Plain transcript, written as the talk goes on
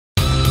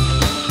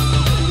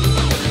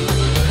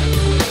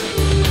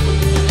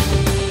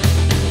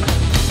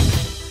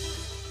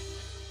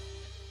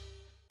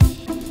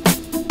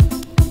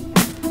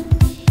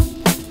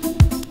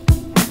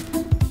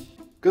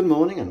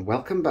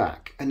welcome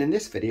back. And in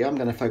this video I'm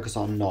going to focus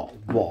on not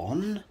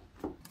one,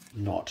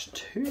 not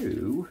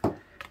two,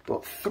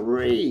 but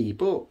 3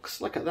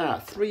 books. Look at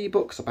that, 3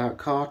 books about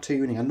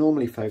cartooning. I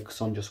normally focus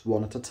on just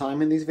one at a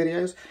time in these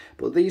videos,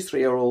 but these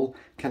 3 are all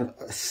kind of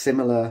a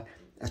similar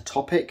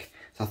topic.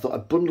 So I thought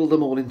I'd bundle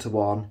them all into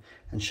one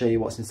and show you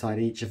what's inside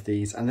each of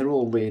these, and they're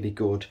all really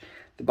good.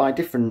 They're by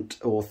different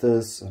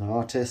authors and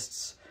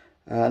artists,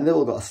 and they've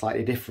all got a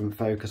slightly different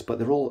focus, but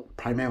they're all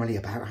primarily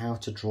about how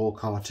to draw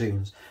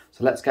cartoons.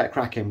 So let's get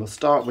cracking. We'll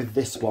start with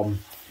this one,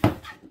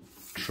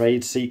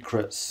 Trade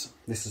Secrets.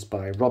 This is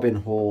by Robin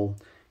Hall,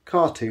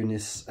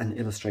 Cartoonists and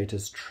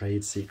Illustrators,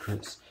 Trade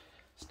Secrets.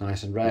 It's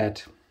nice and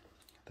red.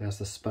 There's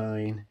the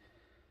spine.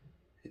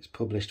 It's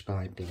published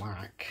by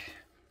Black.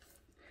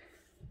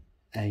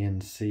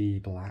 A&C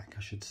Black,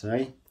 I should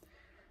say.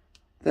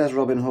 There's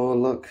Robin Hall,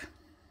 look,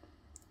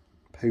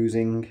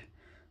 posing.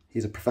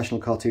 He's a professional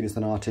cartoonist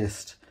and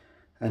artist.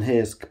 And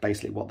here's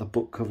basically what the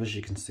book covers,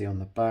 you can see on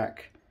the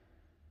back.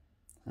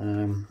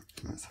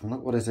 Let's have a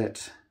look, what is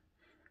it?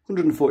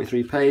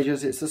 143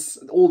 pages. It's just,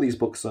 all these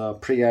books are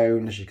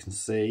pre-owned, as you can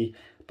see,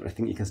 but I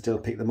think you can still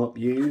pick them up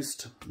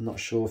used. I'm not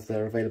sure if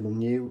they're available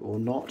new or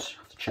not.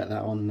 Have to check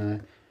that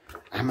on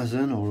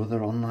Amazon or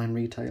other online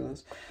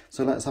retailers.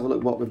 So let's have a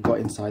look what we've got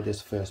inside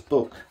this first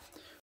book.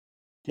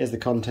 Here's the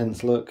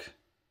contents, look.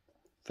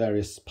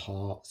 Various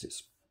parts.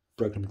 It's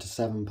broken into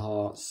 7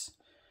 parts.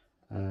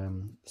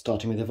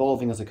 Starting with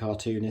evolving as a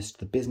cartoonist,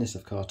 the business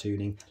of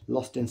cartooning,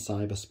 lost in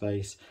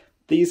cyberspace.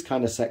 These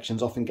kind of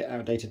sections often get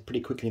outdated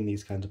pretty quickly in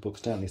these kinds of books,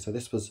 don't they? So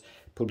this was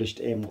published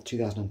in, what,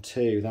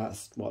 2002.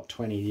 That's, what,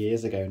 20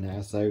 years ago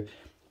now. So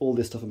all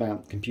this stuff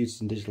about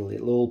computers and digital,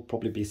 it'll all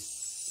probably be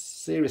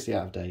seriously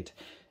out of date.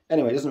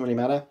 Anyway, it doesn't really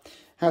matter.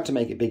 How to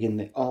make it big in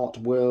the art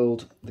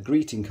world, the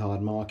greeting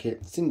card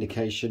market,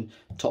 syndication,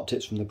 top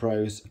tips from the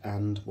pros,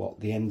 and what,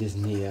 the end is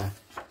near.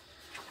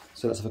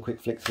 So let's have a quick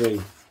flick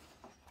through.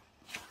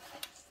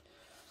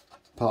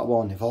 Part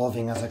 1,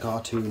 evolving as a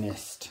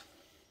cartoonist.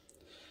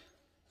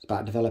 It's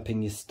about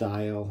developing your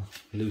style,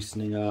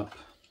 loosening up,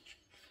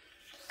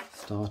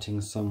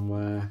 starting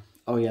somewhere.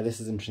 Oh yeah, this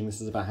is interesting.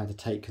 This is about how to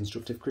take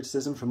constructive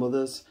criticism from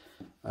others,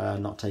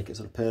 not take it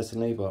sort of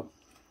personally, but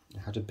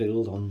how to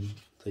build on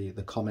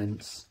the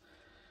comments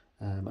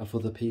of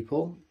other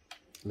people.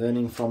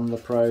 Learning from the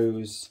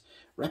pros.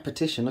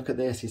 Repetition, look at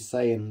this. He's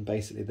saying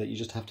basically that you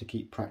just have to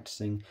keep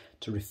practicing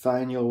to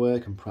refine your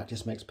work, and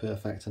practice makes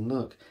perfect. And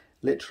look,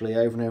 literally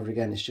over and over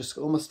again, it's just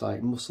almost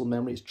like muscle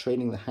memory. It's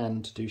training the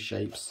hand to do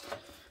shapes.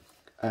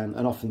 And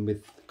often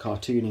with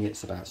cartooning,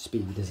 it's about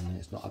speed, isn't it?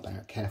 It's not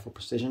about careful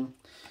precision.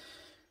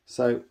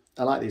 So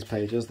I like these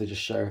pages. They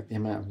just show the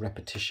amount of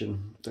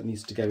repetition that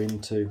needs to go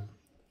into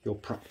your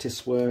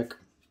practice work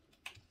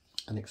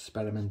and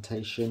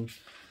experimentation.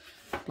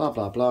 Blah,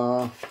 blah,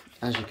 blah.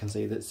 As you can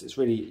see, it's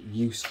really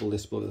useful,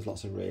 this book. There's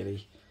lots of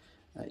really,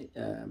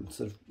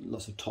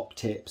 lots of top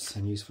tips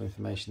and useful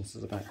information. This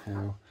is about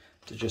how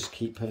to just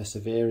keep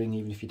persevering,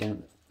 even if you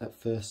don't at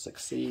first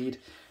succeed.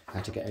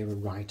 How to get over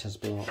writer's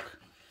block.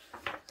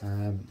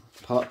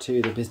 Part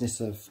 2, the business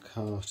of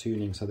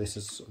cartooning. So this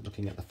is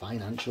looking at the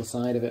financial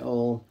side of it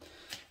all,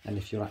 and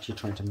if you're actually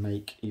trying to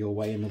make your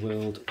way in the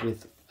world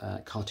with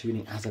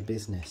cartooning as a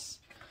business.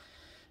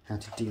 How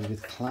to deal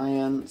with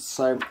clients.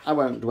 So I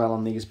won't dwell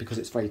on these because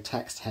it's very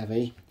text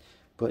heavy,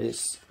 but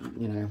it's,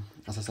 you know,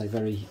 as I say,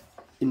 very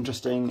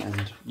interesting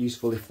and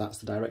useful if that's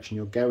the direction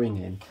you're going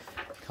in.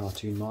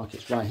 Cartoon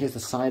markets. Right, here's the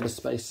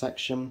cyberspace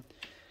section.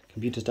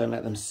 Computers, don't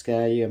let them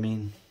scare you. I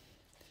mean,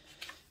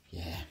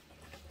 yeah.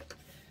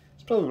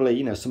 It's probably,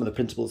 you know, some of the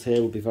principles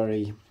here will be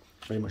very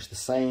much the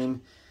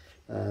same.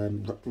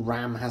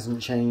 RAM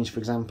hasn't changed, for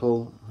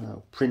example.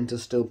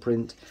 Printers still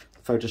print.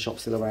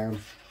 Photoshop's still around.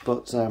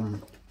 But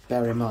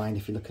bear in mind,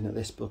 if you're looking at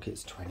this book,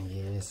 it's 20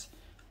 years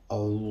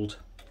old.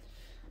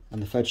 And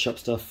the Photoshop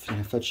stuff, you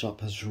know, Photoshop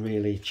has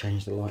really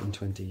changed a lot in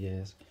 20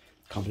 years.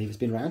 Can't believe it's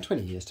been around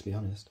 20 years, to be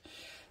honest.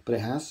 But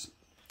it has.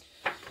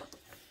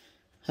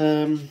 How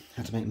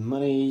to make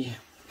money.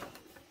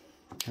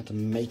 How to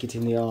make it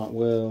in the art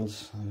world.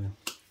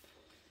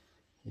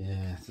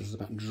 Yeah, this is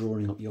about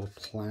drawing up your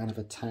plan of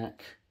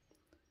attack.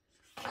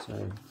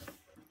 So,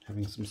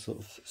 having some sort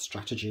of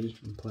strategy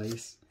in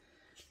place.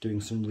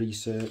 Doing some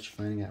research,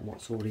 finding out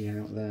what's already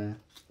out there.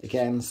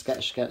 Again,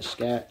 sketch, sketch,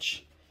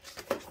 sketch.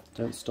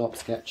 Don't stop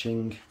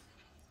sketching.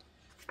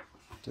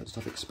 Don't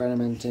stop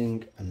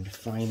experimenting and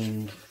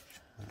refining.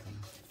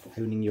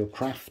 Honing your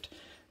craft.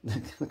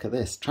 Look at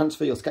this.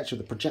 Transfer your sketch with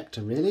a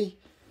projector, really?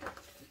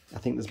 I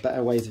think there's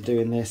better ways of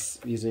doing this,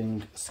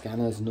 using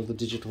scanners and other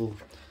digital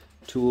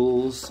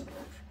tools.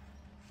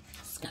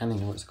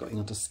 Scanning, oh, it's got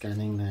into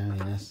scanning now,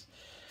 yes.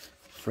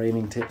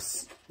 Framing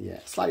tips, yeah,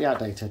 slightly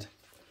outdated.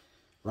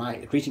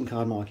 Right, greeting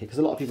card market, because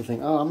a lot of people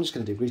think, oh, I'm just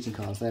going to do greeting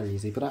cards, they're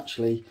easy, but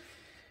actually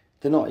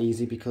they're not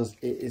easy because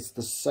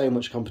there's so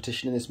much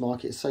competition in this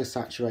market. It's so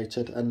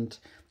saturated, and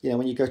you know,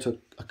 when you go to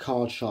a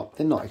card shop,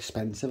 they're not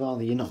expensive, are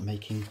they? You're not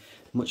making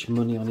much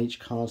money on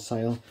each card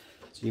sale,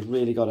 so you've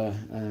really got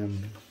to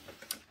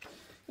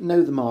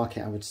know the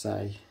market, I would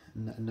say,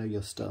 and know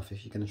your stuff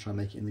if you're going to try and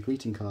make it in the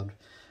greeting card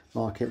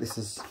market. This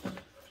is,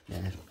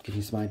 yeah, give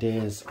you some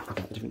ideas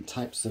about the different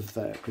types of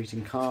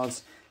greeting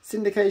cards.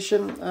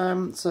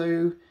 Syndication, so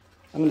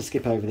I'm going to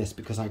skip over this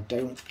because I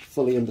don't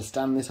fully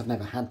understand this. I've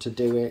never had to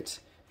do it.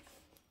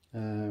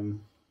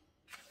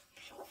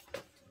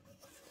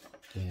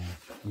 Yeah,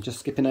 I'm just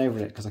skipping over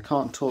it because I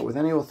can't talk with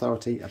any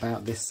authority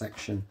about this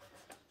section.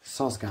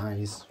 Soz,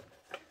 guys.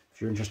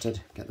 If you're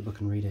interested, get the book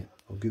and read it,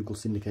 or Google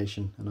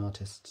syndication and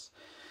artists.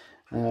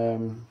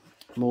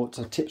 More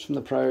tips from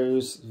the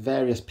pros.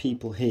 Various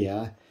people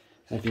here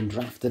have been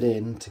drafted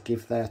in to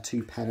give their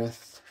 2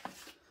 penn'orth.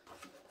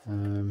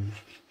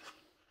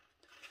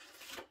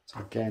 So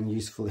again,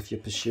 useful if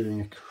you're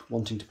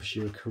wanting to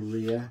pursue a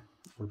career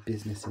or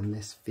business in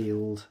this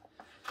field.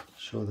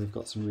 Sure, they've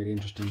got some really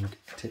interesting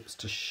tips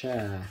to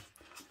share.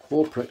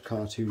 Corporate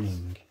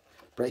cartooning,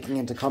 breaking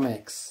into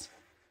comics.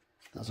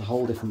 That's a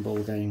whole different ball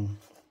game.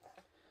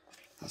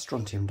 That's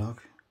Strontium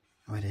Dog.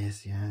 Oh, it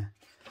is, yeah.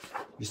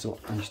 I used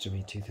to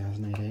read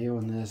 2000 AD,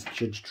 and there's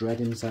Judge Dredd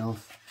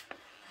himself.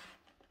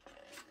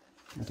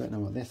 I don't know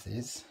what this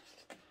is.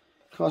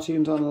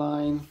 Cartoons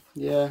online,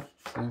 yeah.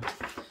 So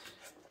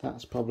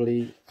that's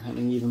probably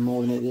happening even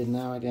more than it did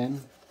now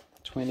again,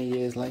 20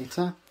 years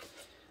later.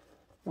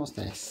 What's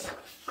this?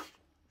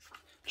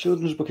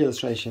 Children's book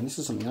illustration. This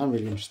is something I'm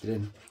really interested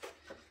in,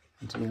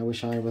 and something I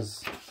wish I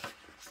was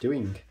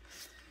doing.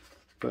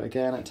 But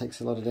again, it takes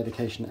a lot of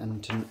dedication,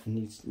 and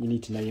you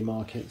need to know your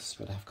markets,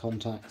 but have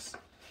contacts.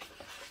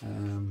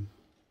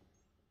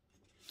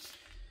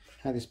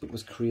 How this book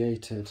was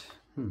created.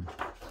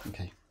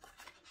 Okay.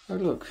 Oh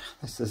look,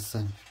 this is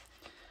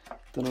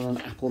done on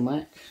an Apple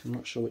Mac. I'm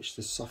not sure which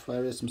this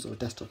software is, some sort of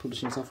desktop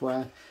publishing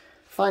software.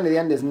 Finally, the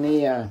end is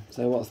near.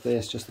 So what's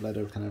this? Just a load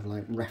of kind of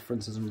like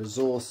references and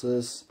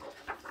resources,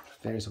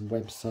 various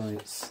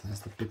websites. There's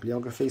the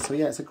bibliography. So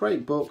yeah, it's a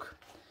great book.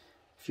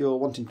 If you're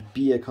wanting to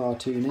be a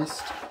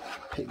cartoonist,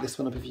 pick this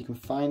one up if you can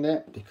find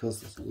it,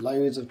 because there's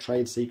loads of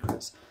trade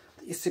secrets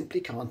that you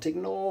simply can't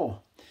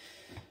ignore.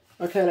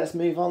 Okay, let's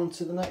move on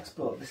to the next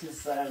book. This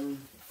is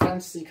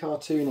Fantasy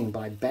Cartooning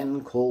by Ben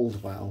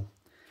Caldwell.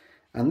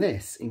 And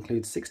this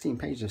includes 16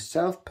 pages of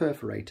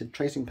self-perforated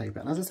tracing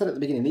paper. And as I said at the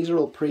beginning, these are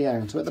all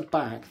pre-owned. So at the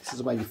back, this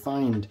is where you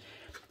find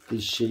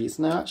these sheets.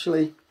 Now,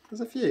 actually,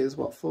 there's a few. There's,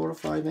 what, 4 or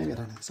 5 maybe? I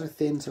don't know. It's so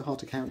thin, so hard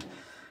to count.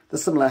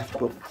 There's some left,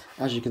 but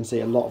as you can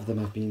see, a lot of them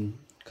have been,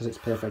 because it's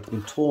perforated,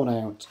 been torn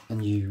out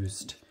and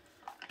used.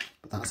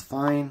 But that's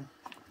fine.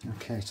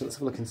 Okay, so let's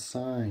have a look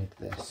inside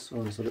this. Oh,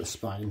 let's look at the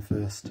spine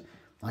first.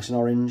 Nice and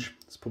orange.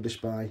 It's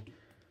published by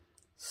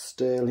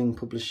Sterling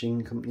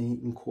Publishing Company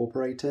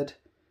Incorporated.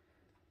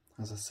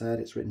 As I said,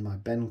 it's written by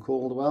Ben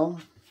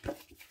Caldwell.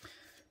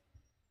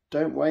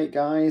 Don't wait,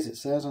 guys, it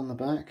says on the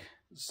back.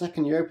 The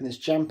second you open this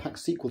jam-packed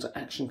sequel to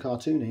action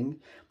cartooning,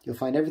 you'll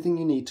find everything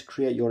you need to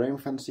create your own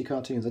fantasy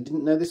cartoons. I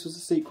didn't know this was a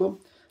sequel.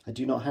 I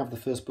do not have the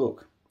first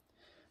book,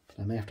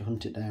 but I may have to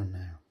hunt it down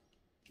now.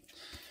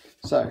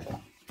 So,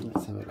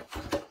 let's have a look.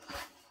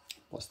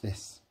 What's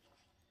this?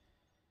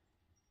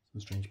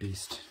 Some strange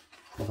beast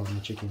involving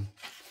a chicken.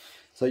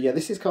 So yeah,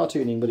 this is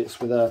cartooning, but it's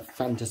with a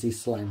fantasy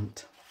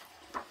slant.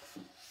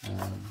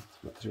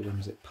 Look through, when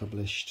was it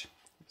published?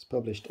 It's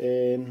published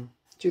in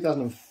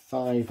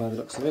 2005 by the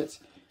looks of it.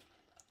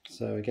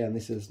 So again,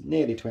 this is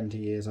nearly 20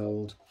 years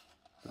old,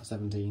 about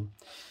 17.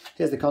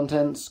 Here's the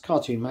contents: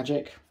 cartoon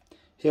magic,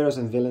 heroes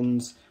and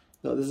villains.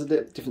 Look, there's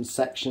different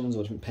sections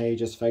or different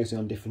pages focusing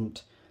on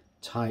different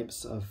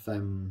types of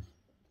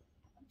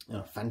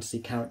fantasy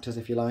characters,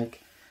 if you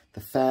like.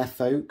 The fair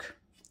folk,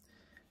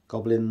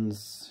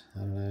 goblins, I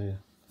don't know,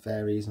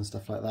 fairies and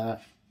stuff like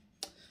that.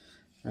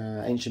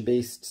 Ancient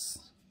beasts,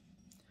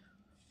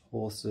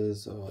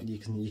 horses, or you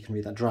can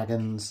read that,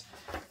 dragons.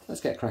 Let's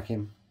get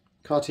cracking.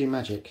 Cartoon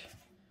magic.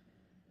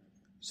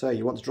 So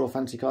you want to draw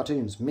fantasy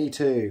cartoons? Me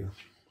too.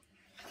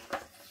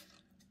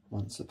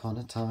 Once upon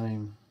a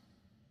time.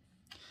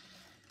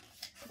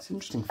 It's an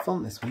interesting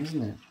font, this one,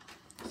 isn't it?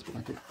 It's a bit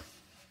like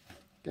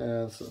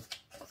a sort of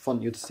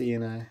font you'd see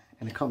in a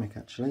comic,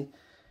 actually.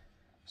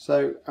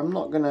 So I'm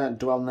not going to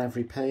dwell on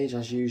every page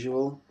as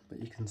usual, but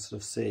you can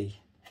sort of see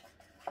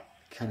the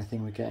kind of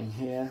thing we're getting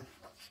here.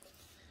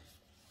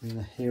 We're in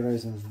the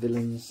heroes and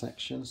villains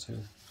section. So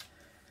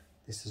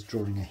this is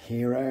drawing a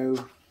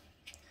hero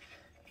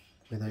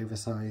with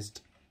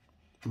oversized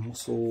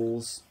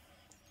muscles,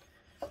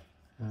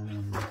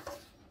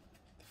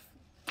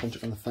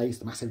 punch on the face,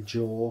 the massive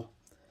jaw.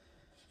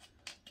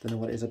 Don't know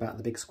what it is about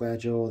the big square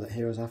jaw that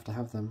heroes have to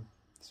have them.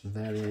 Some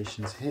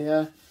variations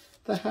here.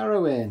 The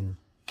heroine.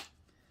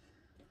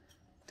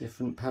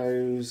 Different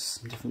pose,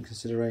 different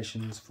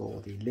considerations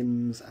for the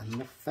limbs and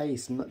the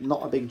face.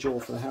 Not a big jaw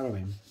for the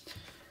heroine.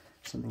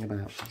 Something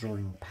about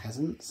drawing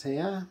peasants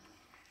here.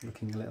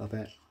 Looking a little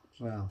bit,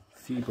 well,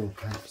 feeble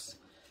perhaps.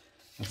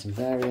 And some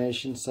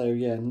variations. So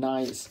yeah,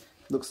 knights.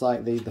 Looks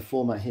like the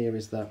format here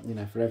is that, you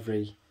know, for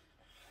every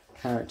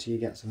character you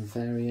get some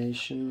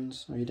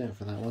variations. Oh, you don't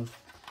for that one.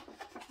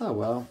 Oh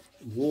well.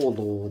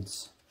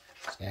 Warlords.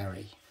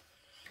 Scary.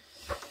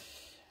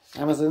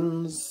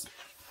 Amazons.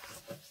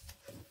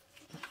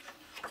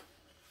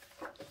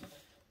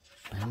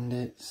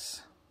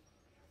 Bandits.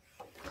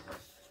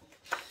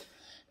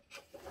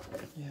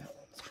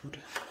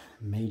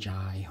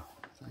 Magi. Is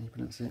that how you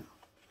pronounce it?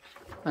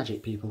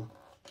 Magic people,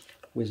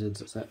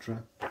 wizards,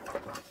 etc. As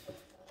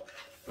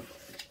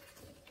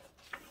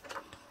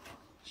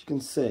you can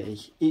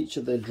see, each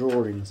of the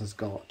drawings has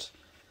got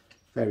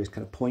various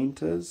kind of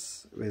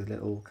pointers with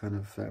little kind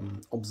of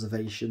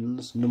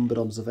observations, numbered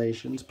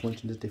observations,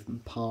 pointing to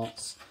different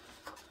parts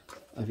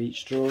of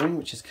each drawing,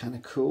 which is kind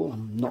of cool.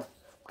 I'm not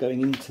going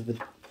into the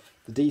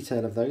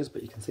detail of those,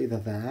 but you can see they're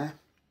there.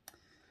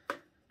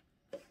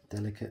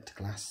 Delicate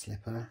glass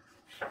slipper.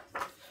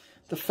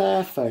 The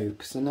fair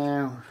folk. So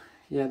now,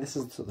 yeah, this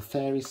is sort of the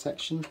fairies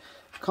section.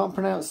 I can't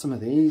pronounce some of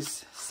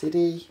these.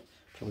 Siddy,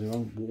 probably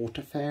wrong.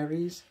 Water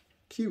fairies.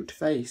 Cute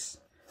face.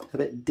 A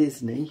bit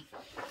Disney.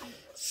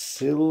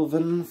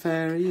 Sylvan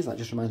fairies. That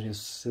just reminds me of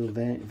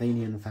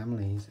Sylvanian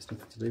families. It's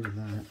nothing to do with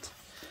that.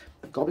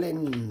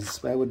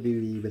 Goblins. Where would we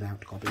be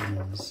without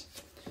goblins?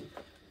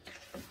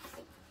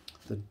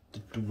 The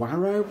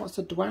Dwarrow. What's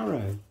a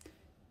Dwarrow?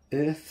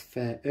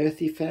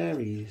 Earthy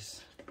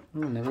fairies. Oh,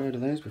 never heard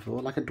of those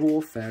before. Like a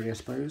dwarf fairy, I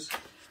suppose.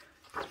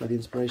 That's where the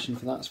inspiration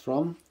for that's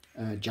from.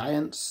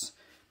 Giants.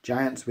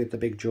 Giants with the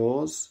big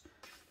jaws.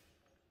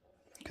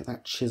 Look at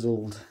that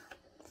chiselled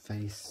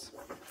face.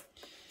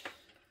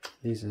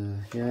 These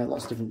are, yeah,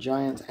 lots of different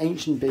giants.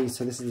 Ancient beasts.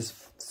 So this is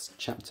this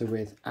chapter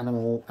with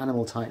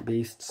animal type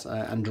beasts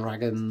and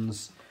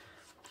dragons.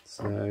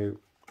 So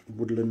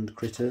woodland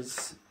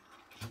critters.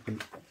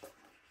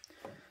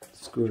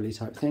 Squirrely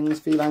type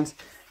things. Felines.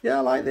 Yeah,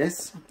 I like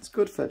this. It's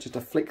good for just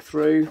a flick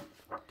through.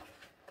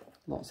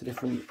 Lots of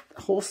different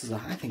horses.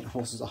 I think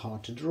horses are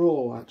hard to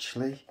draw,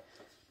 actually.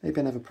 Maybe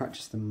I never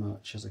practiced them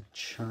much as a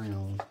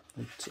child.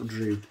 I sort of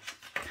drew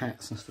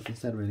cats and stuff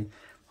instead, really.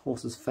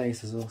 Horse's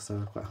face is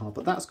also quite hard,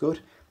 but that's good.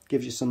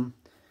 Gives you some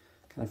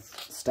kind of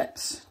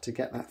steps to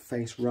get that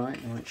face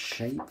right, the right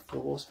shape for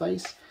the horse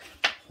face.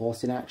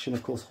 Horse in action.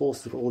 Of course,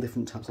 horses have got all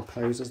different types of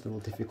poses. They're all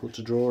difficult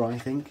to draw, I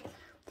think.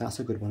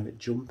 That's a good one, a bit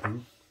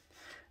jumping.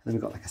 And then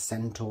we've got like a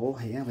centaur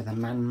here with a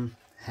man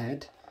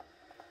head.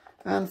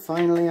 And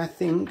finally, I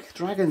think,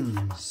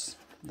 dragons.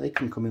 They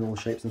can come in all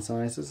shapes and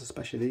sizes,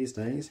 especially these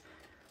days.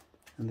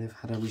 And they've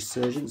had a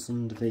resurgence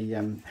under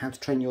the How to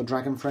Train Your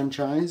Dragon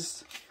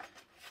franchise.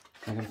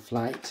 Dragon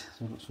Flight,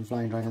 so we've got some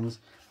flying dragons.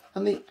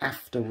 And the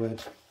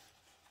Afterward.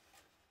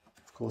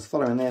 Of course,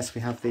 following this,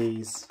 we have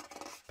these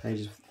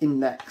pages with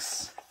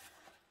index,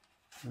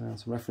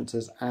 some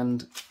references,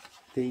 and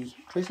the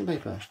tracing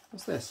paper.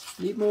 What's this?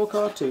 Need more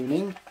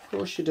cartooning? Of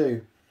course you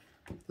do.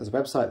 There's a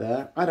website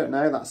there. I don't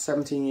know. That's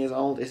 17 years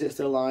old. Is it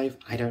still live?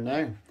 I don't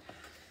know.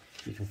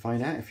 You can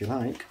find out if you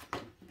like.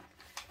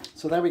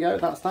 So there we go.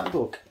 That's that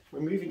book.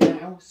 We're moving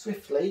now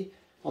swiftly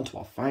onto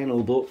our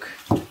final book.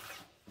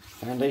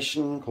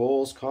 Foundation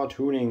Course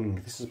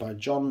Cartooning. This is by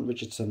John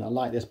Richardson. I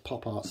like this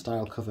pop art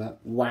style cover.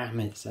 Wham,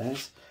 it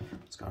says.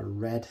 It's got a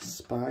red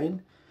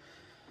spine.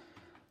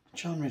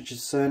 John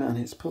Richardson, and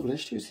it's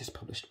published. Who's this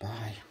published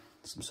by?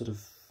 Some sort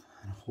of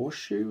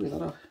horseshoe?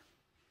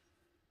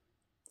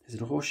 Is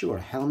it a horseshoe or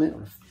a helmet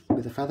or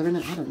with a feather in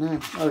it? I don't know.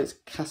 Oh, it's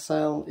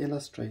Caldwell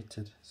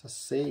Illustrated. It's a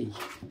C.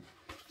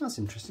 That's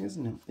interesting,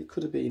 isn't it? It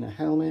could have been a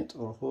helmet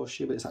or a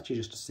horseshoe, but it's actually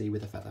just a C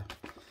with a feather.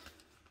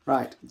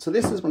 Right, so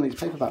this is one of these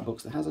paperback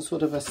books that has a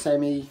sort of a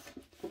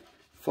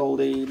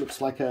semi-foldy,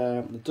 looks like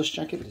a dust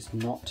jacket, but it's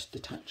not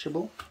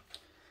detachable.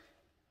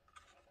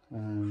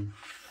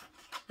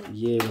 What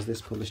year was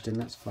this published in?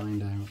 Let's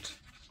find out.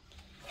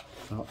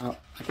 So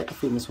I get the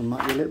feeling this one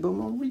might be a little bit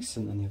more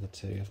recent than the other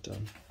two I've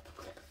done.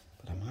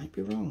 But I might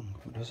be wrong.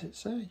 What does it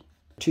say?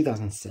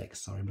 2006,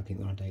 sorry, I'm looking at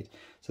the wrong date.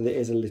 So it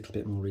is a little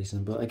bit more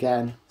recent, but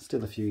again,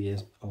 still a few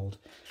years old.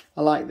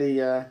 I like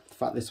the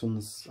fact this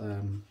one's,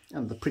 and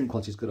the print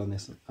quality is good on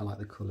this. I like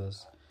the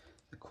colours,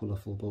 the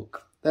colourful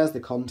book. There's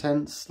the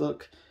contents,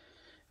 look.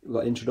 We've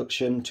got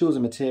introduction, tools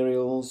and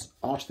materials,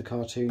 art of the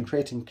cartoon,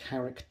 creating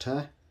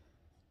character.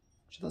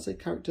 Should I say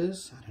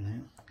characters? I don't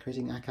know.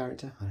 Creating a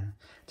character? I don't know.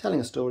 Telling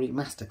a story,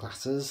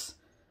 masterclasses,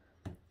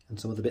 and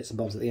some of the bits and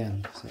bobs at the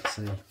end. So let's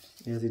see.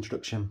 Here's the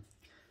introduction.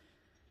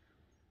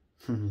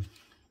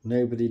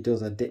 Nobody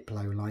does a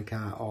Diplo like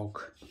our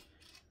Og.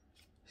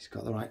 He's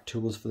got the right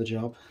tools for the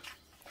job.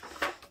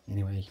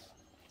 Anyway,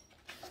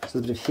 so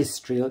a bit of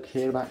history, look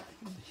here, about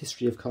the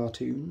history of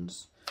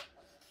cartoons,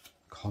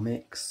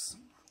 comics,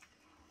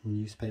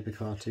 newspaper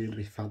cartoons.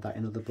 We've found that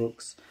in other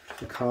books.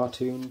 The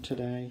cartoon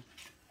today.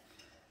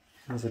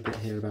 There's a bit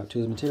here about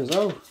tools and materials.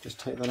 Oh, just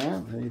take that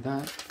out. I need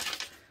that.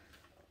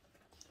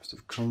 Must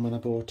have come when I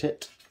bought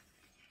it.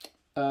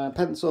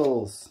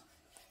 Pencils.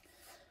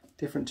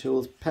 Different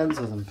tools,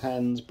 pencils and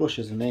pens,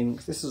 brushes and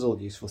inks. This is all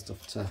useful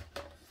stuff to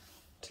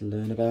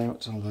learn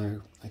about,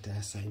 although I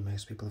dare say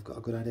most people have got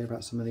a good idea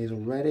about some of these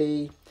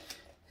already.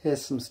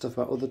 Here's some stuff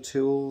about other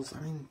tools.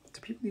 I mean,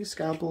 do people use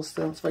scalpels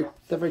still?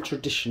 They're very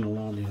traditional,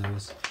 aren't they,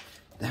 those?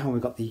 Now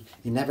we've got the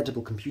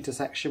inevitable computer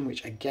section,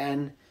 which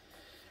again,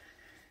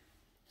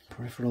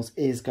 peripherals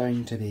is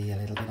going to be a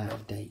little bit out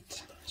of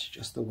date. It's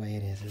just the way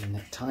it is, isn't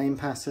it? Time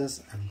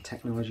passes and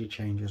technology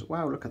changes.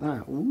 Wow, look at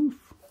that. Oof.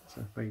 It's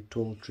a very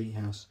tall tree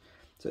house.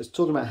 So it's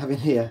talking about having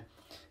here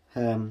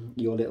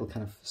your little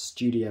kind of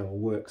studio or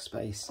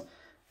workspace,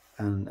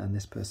 and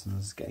this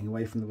person's getting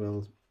away from the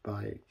world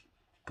by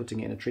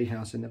putting it in a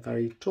treehouse in a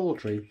very tall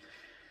tree.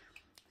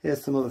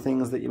 Here's some other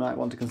things that you might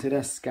want to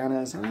consider.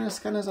 Scanners.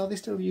 Scanners, are they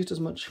still used as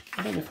much?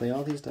 I don't know if they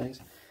are these days.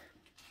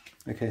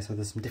 Okay, so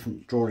there's some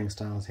different drawing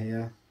styles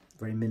here.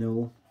 Very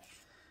minimal,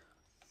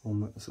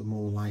 almost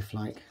more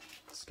lifelike,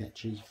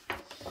 sketchy.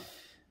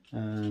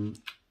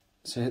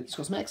 So it's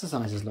got some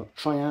exercises. Look,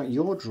 try out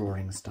your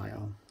drawing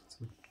style.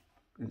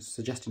 It's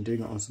suggesting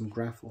doing it on some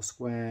graph or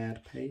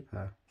squared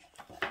paper.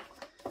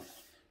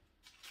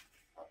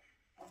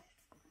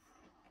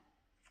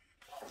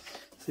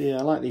 So yeah,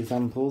 I like the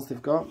examples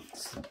they've got.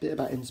 It's a bit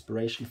about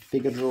inspiration.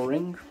 Figure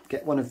drawing.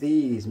 Get one of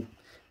these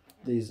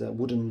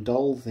wooden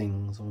doll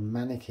things or a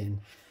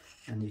mannequin,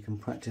 and you can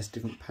practice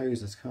different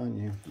poses, can't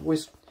you?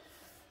 Always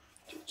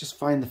just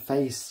find the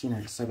face, you know,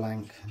 it's so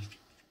blank.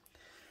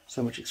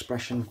 So much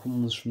expression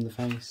comes from the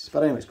face.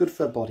 But anyway, it's good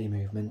for body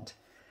movement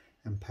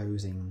and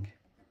posing.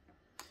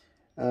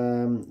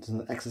 There's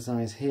an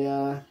exercise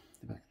here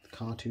about the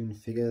cartoon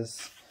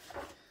figures,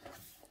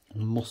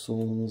 and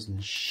muscles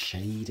and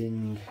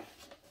shading,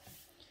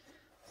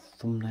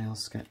 thumbnail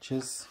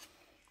sketches.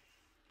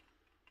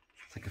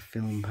 It's like a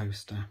film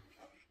poster.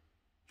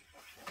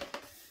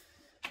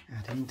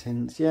 Adding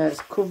tints. Yeah,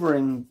 it's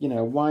covering, you know,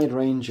 a wide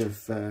range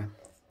of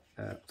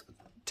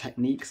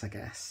techniques, I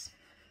guess.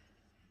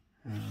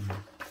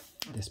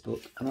 This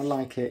book, and I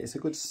like it. It's a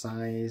good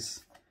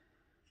size.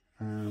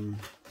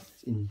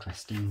 It's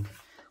interesting.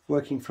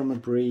 Working from a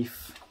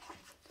brief.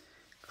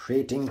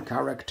 Creating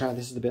character.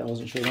 This is the bit I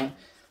wasn't sure about.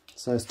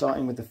 So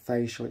starting with the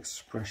facial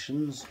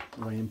expressions,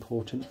 very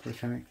important for a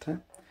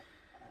character.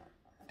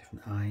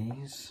 Different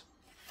eyes.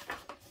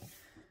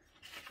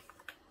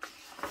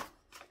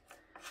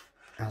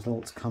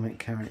 Adult comic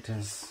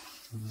characters.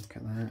 Look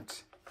at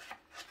that.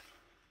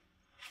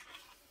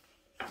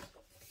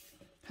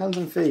 Hands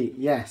and feet,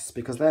 yes,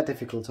 because they're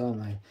difficult,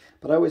 aren't they?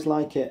 But I always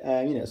like it,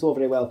 you know, it's all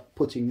very well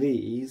putting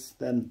these,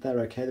 then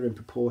they're okay, they're in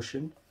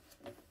proportion.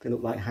 They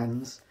look like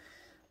hands.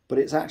 But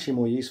it's actually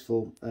more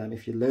useful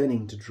if you're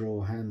learning to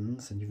draw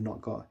hands and you've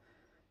not got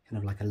kind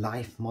of like a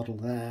life model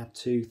there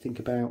to think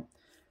about,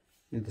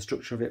 you know, the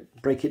structure of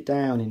it. Break it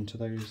down into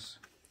those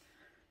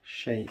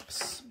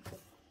shapes,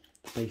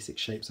 basic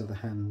shapes of the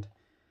hand.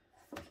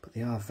 But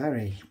they are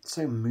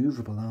so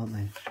movable, aren't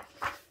they?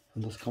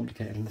 And less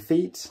complicated. And the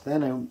feet, they're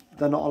not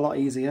a lot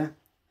easier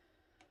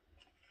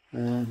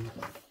than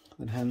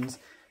hands.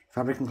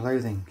 Fabric and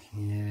clothing,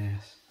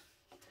 yes.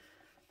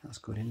 That's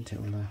good, isn't it?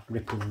 All the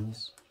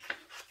ripples.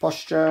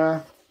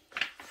 Posture.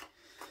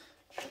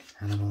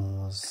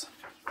 Animals.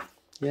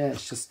 Yeah,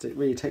 it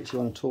really takes you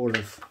on a tour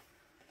of...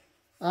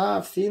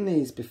 I've seen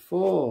these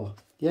before.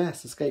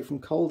 Yes, Escape from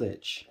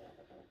Colditch.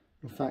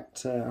 In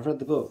fact, I've read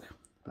the book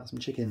about some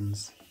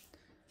chickens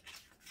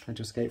trying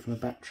to escape from a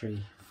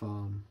battery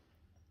farm.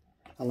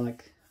 I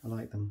like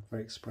them,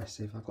 very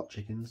expressive. I've got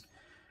chickens,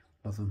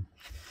 love them.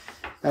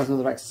 There's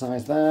another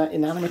exercise there.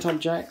 Inanimate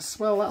objects.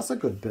 Well, that's a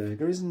good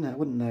burger, isn't it? I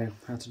wouldn't know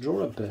how to draw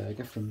a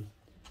burger from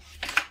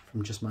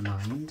just my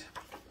mind.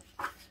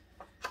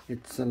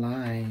 It's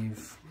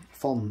alive.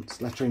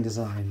 Fonts, lettering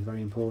design,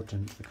 very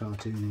important for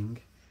cartooning.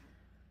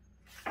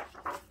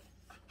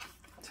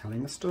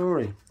 Telling a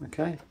story.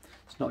 Okay,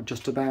 it's not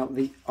just about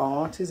the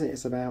art, is it?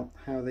 It's about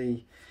how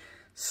the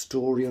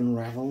story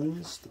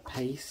unravels, the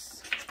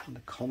pace, and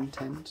the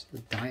content, the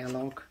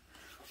dialogue,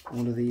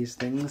 all of these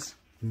things.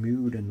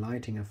 Mood and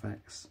lighting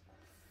effects.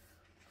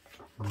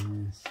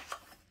 Yes.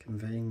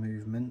 Conveying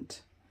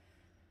movement.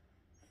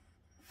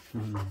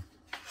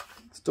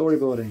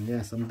 Storyboarding,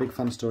 yes, I'm a big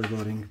fan of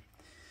storyboarding.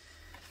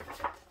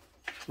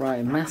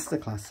 Right,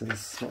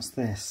 masterclasses. What's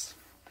this?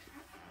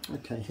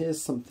 Okay,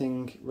 here's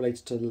something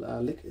related to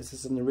this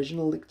is an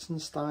original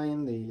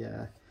Liechtenstein, the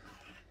kind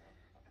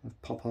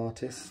of pop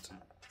artist.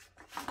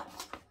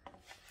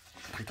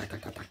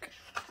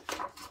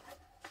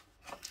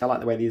 I like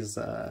the way these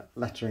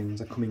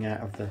letterings are coming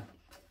out of the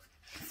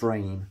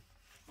frame.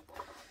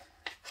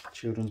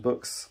 Children's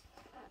books.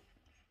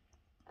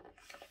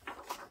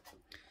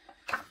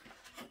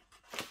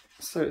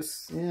 So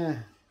it's,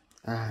 yeah,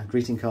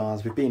 greeting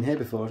cards. We've been here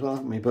before as well,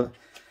 haven't we? But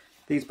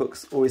these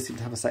books always seem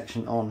to have a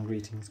section on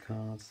greetings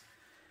cards.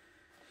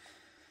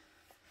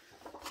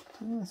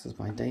 Oh, this is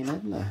by Dame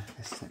Edna,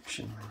 this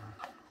section.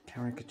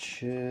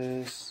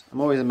 Caricatures.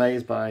 I'm always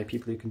amazed by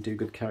people who can do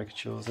good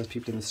caricatures. There's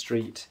people in the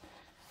street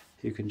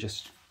who can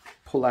just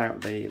pull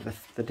out the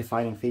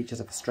defining features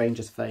of a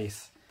stranger's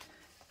face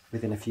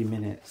within a few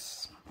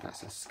minutes.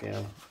 That's a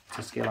skill. It's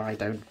a skill I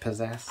don't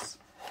possess.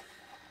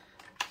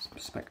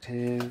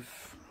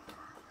 Perspective.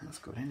 That's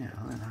good, isn't it?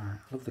 I like that. I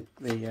love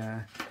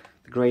the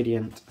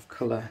gradient of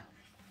colour.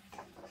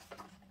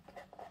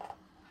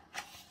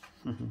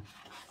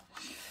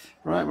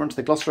 Right, we're on to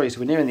the glossary, so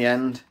we're nearing the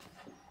end.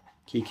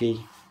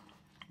 Kiki,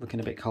 looking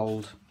a bit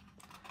cold.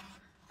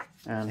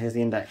 And here's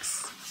the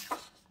index.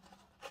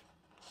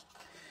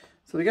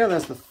 So there we go,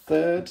 there's the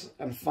third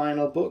and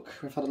final book.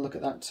 We've had a look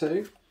at that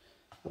too.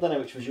 I don't know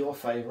which was your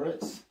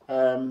favourite.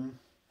 I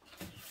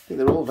think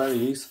they're all very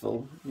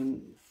useful. I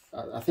mean,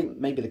 I think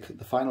maybe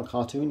the final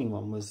cartooning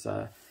one was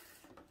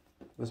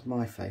was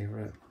my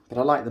favourite, but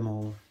I like them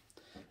all.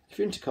 If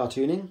you're into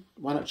cartooning,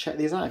 why not check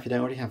these out if you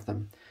don't already have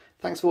them.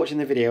 Thanks for watching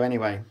the video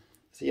anyway.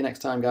 See you next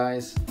time,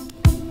 guys.